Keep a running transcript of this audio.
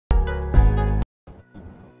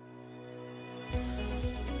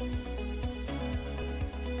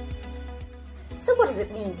what does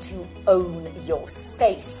it mean to own your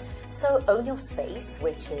space? So Own Your Space,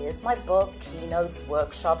 which is my book, keynotes,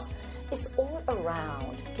 workshops, is all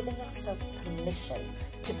around giving yourself permission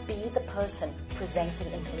to be the person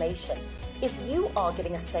presenting information. If you are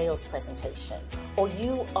giving a sales presentation or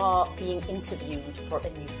you are being interviewed for a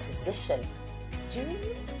new position, do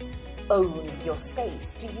you own your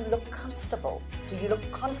space? Do you look comfortable? Do you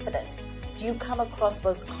look confident? Do you come across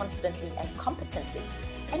both confidently and competently?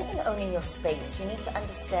 And in owning your space, you need to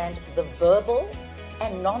understand the verbal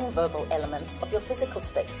and non-verbal elements of your physical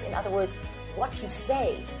space. In other words, what you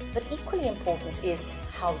say, but equally important is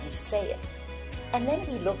how you say it. And then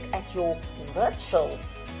we look at your virtual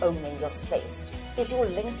owning your space. Is your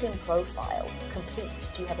LinkedIn profile complete?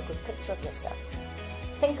 Do you have a good picture of yourself?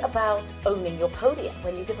 Think about owning your podium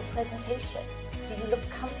when you give a presentation. Do you look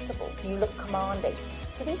comfortable? Do you look commanding?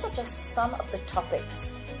 So these are just some of the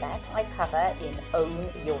topics that I cover in Own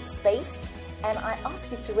Your Space. And I ask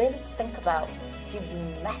you to really think about, do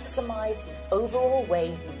you maximize the overall way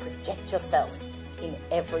you project yourself in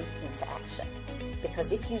every interaction?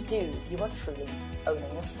 Because if you do, you are truly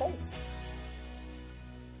owning your space.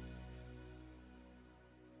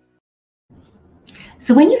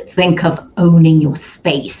 So when you think of owning your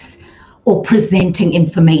space, or presenting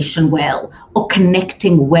information well, or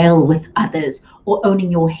connecting well with others, or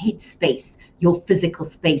owning your headspace, your physical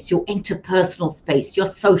space, your interpersonal space, your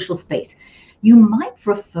social space, you might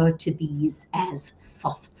refer to these as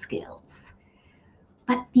soft skills.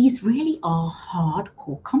 But these really are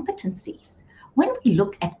hardcore competencies. When we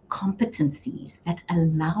look at competencies that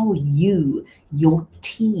allow you, your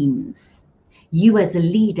teams, you as a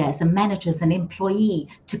leader, as a manager, as an employee,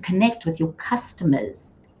 to connect with your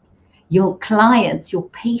customers, your clients, your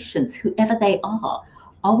patients, whoever they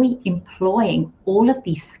are we employing all of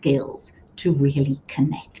these skills to really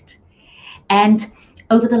connect? And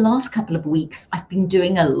over the last couple of weeks, I've been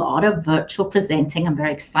doing a lot of virtual presenting. I'm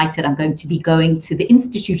very excited. I'm going to be going to the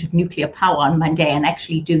Institute of Nuclear Power on Monday and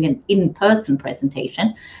actually doing an in-person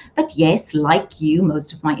presentation. But yes, like you,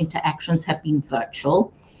 most of my interactions have been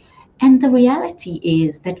virtual. And the reality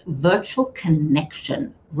is that virtual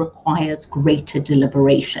connection requires greater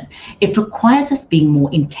deliberation. It requires us being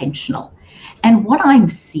more intentional. And what I'm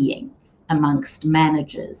seeing amongst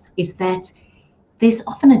managers is that there's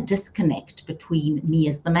often a disconnect between me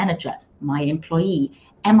as the manager, my employee.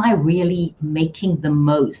 Am I really making the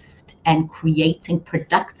most and creating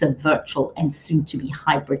productive virtual and soon to be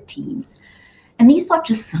hybrid teams? And these are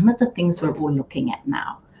just some of the things we're all looking at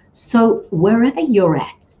now. So wherever you're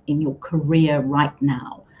at in your career right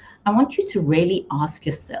now, I want you to really ask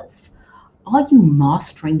yourself, are you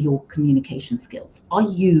mastering your communication skills? Are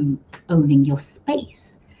you owning your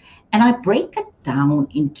space? And I break it down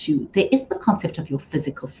into, there is the concept of your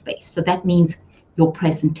physical space. So that means your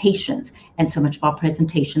presentations. And so much of our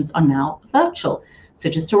presentations are now virtual. So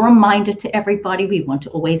just a reminder to everybody, we want to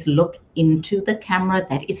always look into the camera.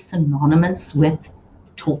 That is synonymous with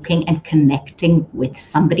talking and connecting with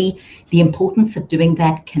somebody. The importance of doing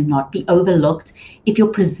that cannot be overlooked. If you're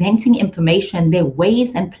presenting information, there are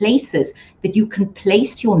ways and places that you can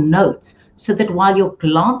place your notes so that while you're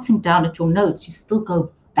glancing down at your notes, you still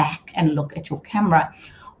go back and look at your camera.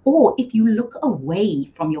 Or if you look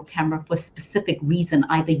away from your camera for a specific reason,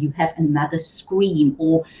 either you have another screen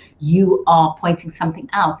or you are pointing something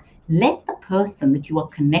out, let the person that you are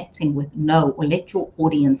connecting with know, or let your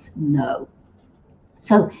audience know.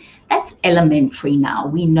 So that's elementary now.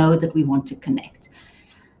 We know that we want to connect.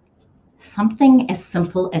 Something as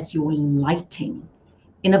simple as your lighting.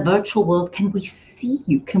 In a virtual world, can we see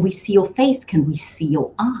you? Can we see your face? Can we see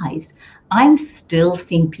your eyes? I'm still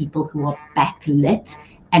seeing people who are backlit.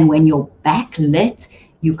 And when you're backlit,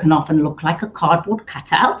 you can often look like a cardboard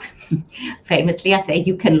cutout. Famously, I say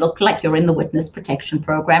you can look like you're in the witness protection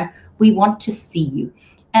program. We want to see you.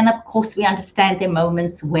 And of course, we understand there are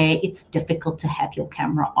moments where it's difficult to have your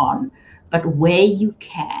camera on, but where you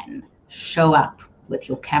can, show up with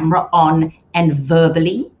your camera on and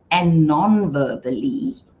verbally and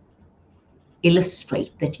non-verbally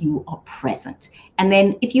illustrate that you are present. And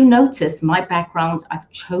then if you notice my background, I've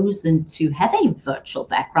chosen to have a virtual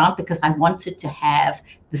background because I wanted to have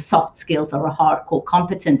the soft skills or a hardcore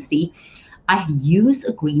competency. I use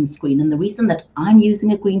a green screen, and the reason that I'm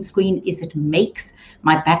using a green screen is it makes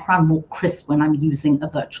my background more crisp when I'm using a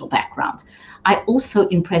virtual background. I also,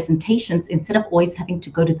 in presentations, instead of always having to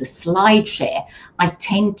go to the slide share, I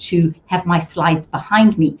tend to have my slides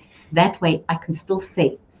behind me. That way I can still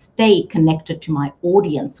stay connected to my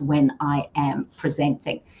audience when I am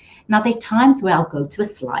presenting. Now, there are times where I'll go to a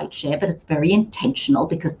slide share, but it's very intentional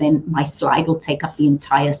because then my slide will take up the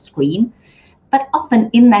entire screen. But often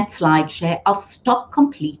in that slide share, I'll stop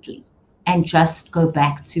completely and just go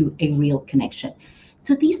back to a real connection.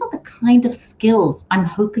 So these are the kind of skills I'm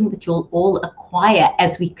hoping that you'll all acquire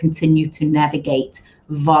as we continue to navigate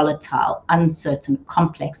volatile, uncertain,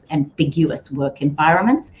 complex, ambiguous work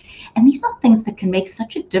environments. And these are things that can make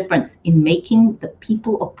such a difference in making the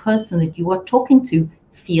people or person that you are talking to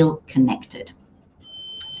feel connected.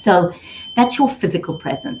 So that's your physical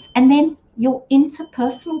presence. And then your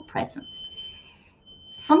interpersonal presence.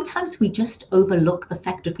 Sometimes we just overlook the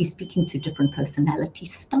fact that we're speaking to different personality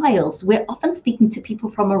styles. We're often speaking to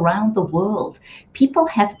people from around the world. People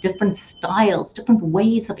have different styles, different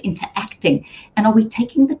ways of interacting. And are we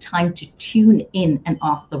taking the time to tune in and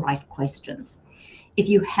ask the right questions? If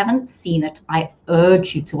you haven't seen it, I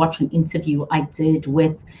urge you to watch an interview I did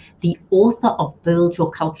with the author of Build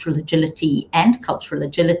Your Cultural Agility and Cultural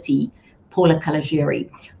Agility, Paula Calagieri.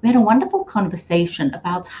 We had a wonderful conversation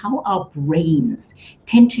about how our brains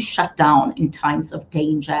tend to shut down in times of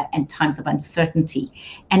danger and times of uncertainty.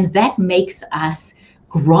 And that makes us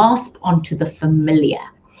grasp onto the familiar.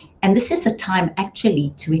 And this is a time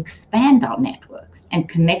actually to expand our networks and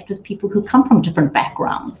connect with people who come from different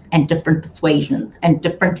backgrounds and different persuasions and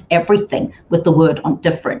different everything, with the word on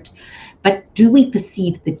different. But do we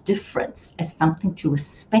perceive the difference as something to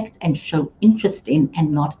respect and show interest in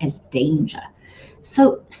and not as danger?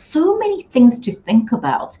 So many things to think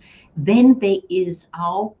about. Then there is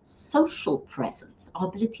our social presence, our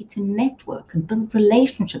ability to network and build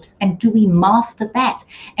relationships. And do we master that?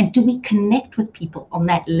 And do we connect with people on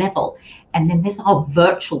that level? And then there's our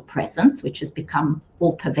virtual presence, which has become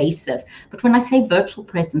all pervasive. But when I say virtual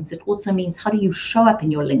presence, it also means how do you show up in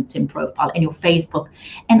your LinkedIn profile and your Facebook?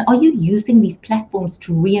 And are you using these platforms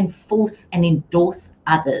to reinforce and endorse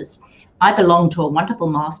others? I belong to a wonderful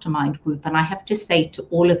mastermind group, and I have to say to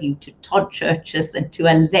all of you, to Todd Churches and to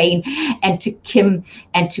Elaine and to Kim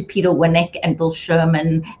and to Peter Winnick and Bill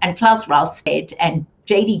Sherman and Klaus Rausted and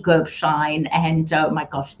JD Gerbschein and oh my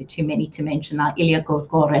gosh, there are too many to mention now, Ilya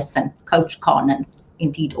Gorgoris and Coach Con, and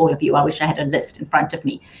indeed all of you. I wish I had a list in front of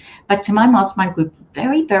me. But to my mastermind group,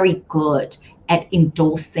 very, very good at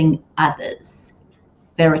endorsing others.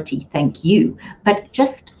 Verity, thank you. But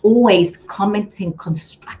just always commenting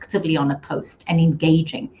constructively on a post and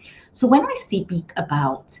engaging. So when I speak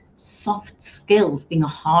about soft skills being a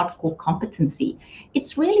hardcore competency,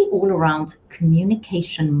 it's really all around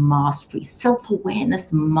communication mastery,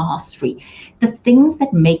 self-awareness mastery, the things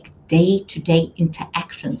that make day-to-day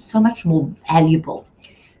interactions so much more valuable.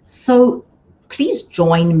 So please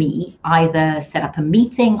join me, either set up a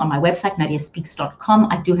meeting on my website, nadiaspeaks.com.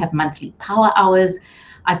 I do have monthly power hours.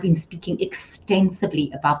 I've been speaking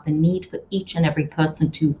extensively about the need for each and every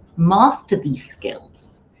person to master these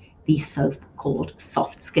skills, these so-called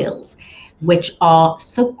soft skills, which are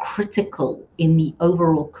so critical in the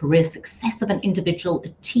overall career success of an individual, a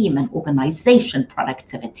team, an organization,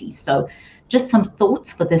 productivity. So just some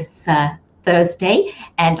thoughts for this Thursday,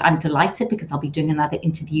 and I'm delighted because I'll be doing another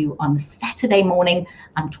interview on Saturday morning.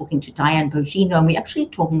 I'm talking to Diane Bogino, and we're actually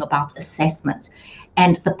talking about assessments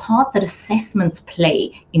and the part that assessments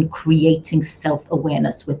play in creating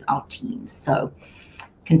self-awareness with our teams. So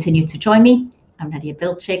continue to join me. I'm Nadia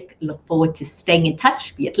Bilchik. Look forward to staying in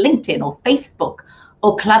touch, be it LinkedIn or Facebook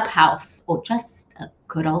or Clubhouse or just a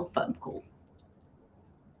good old phone call.